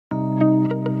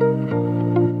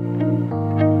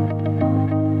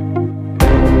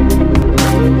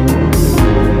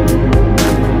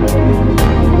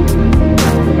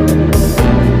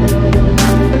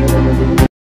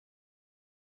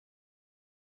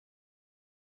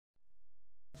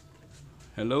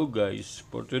Hello guys,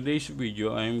 for today's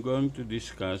video I am going to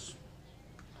discuss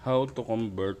how to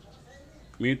convert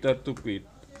meter to feet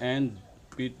and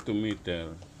feet to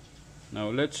meter.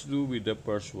 Now let's do with the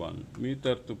first one,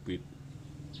 meter to feet.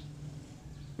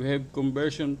 We have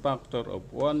conversion factor of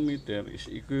 1 meter is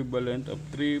equivalent of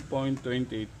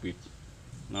 3.28 feet.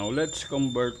 Now let's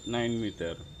convert 9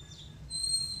 meter.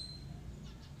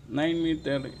 9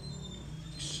 meter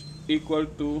is equal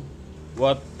to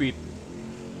what feet?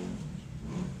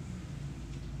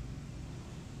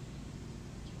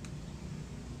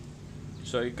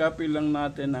 So, i-copy lang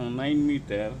natin ang 9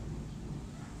 meter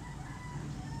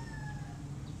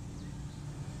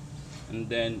and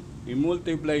then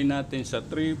i-multiply natin sa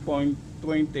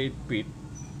 3.28 feet.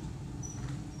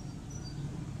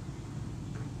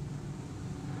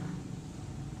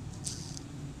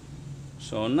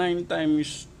 So, 9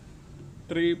 times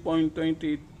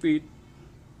 3.28 feet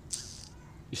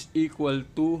is equal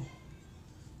to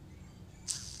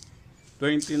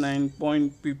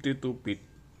 29.52 feet.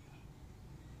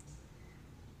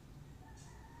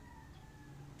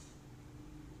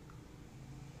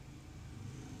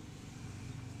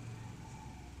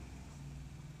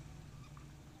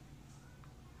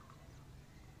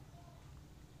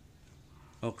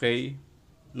 Okay,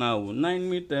 now 9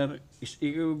 meter is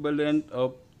equivalent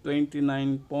of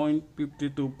 29.52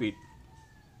 feet.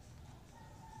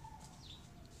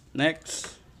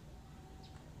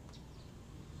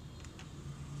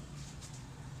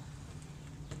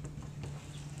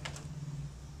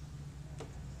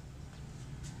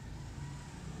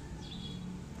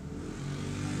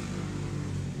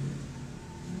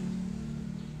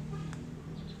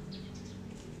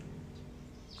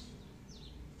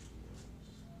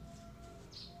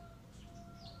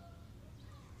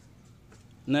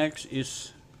 Next,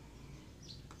 is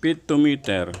feet to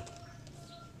meter.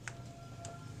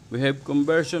 We have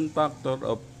conversion factor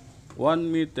of 1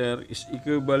 meter is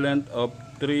equivalent of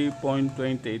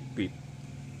 3.28 feet.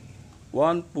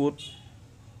 1 foot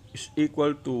is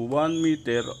equal to 1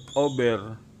 meter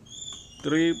over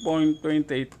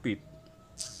 3.28 feet.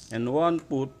 And 1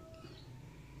 foot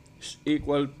is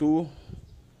equal to,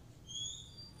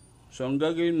 so ang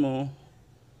gagawin mo,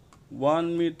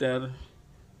 1 meter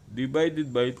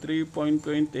divided by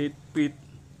 3.28 feet,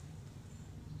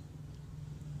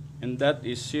 and that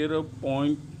is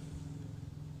 0.304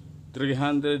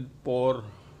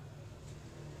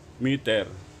 meter.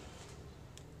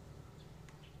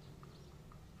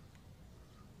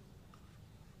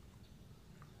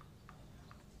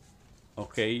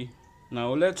 Okay,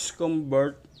 now let's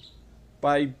convert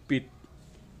 5 feet.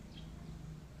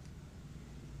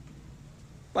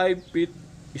 5 feet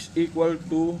is equal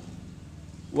to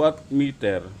what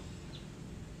meter?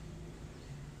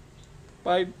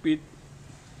 5 feet.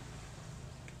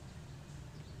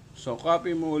 So,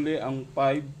 copy mo uli ang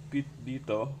 5 feet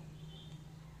dito.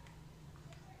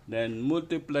 Then,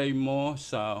 multiply mo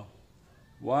sa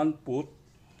 1 foot.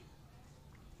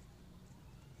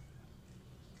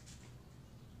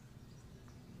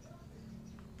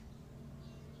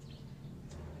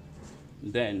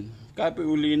 Then, copy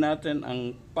uli natin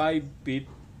ang 5 feet.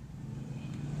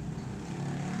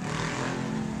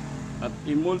 At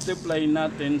i-multiply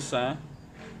natin sa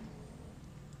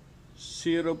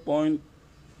 0.304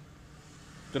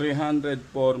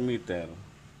 meter.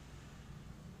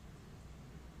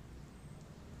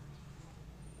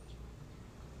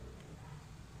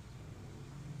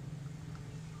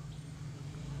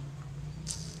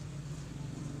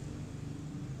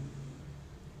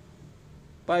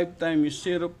 Five times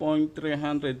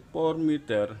 0.304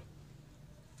 meter,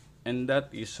 and that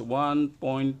is 1.52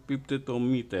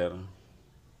 meter.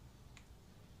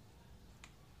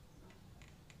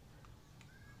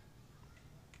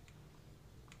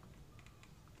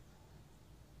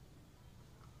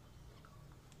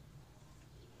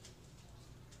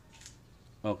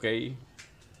 Okay,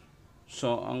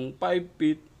 so ang 5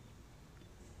 feet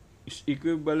is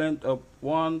equivalent of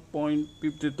 1.52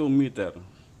 meter.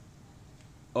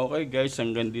 Okay guys,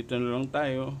 hanggang dito na lang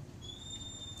tayo.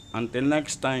 Until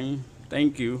next time,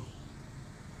 thank you.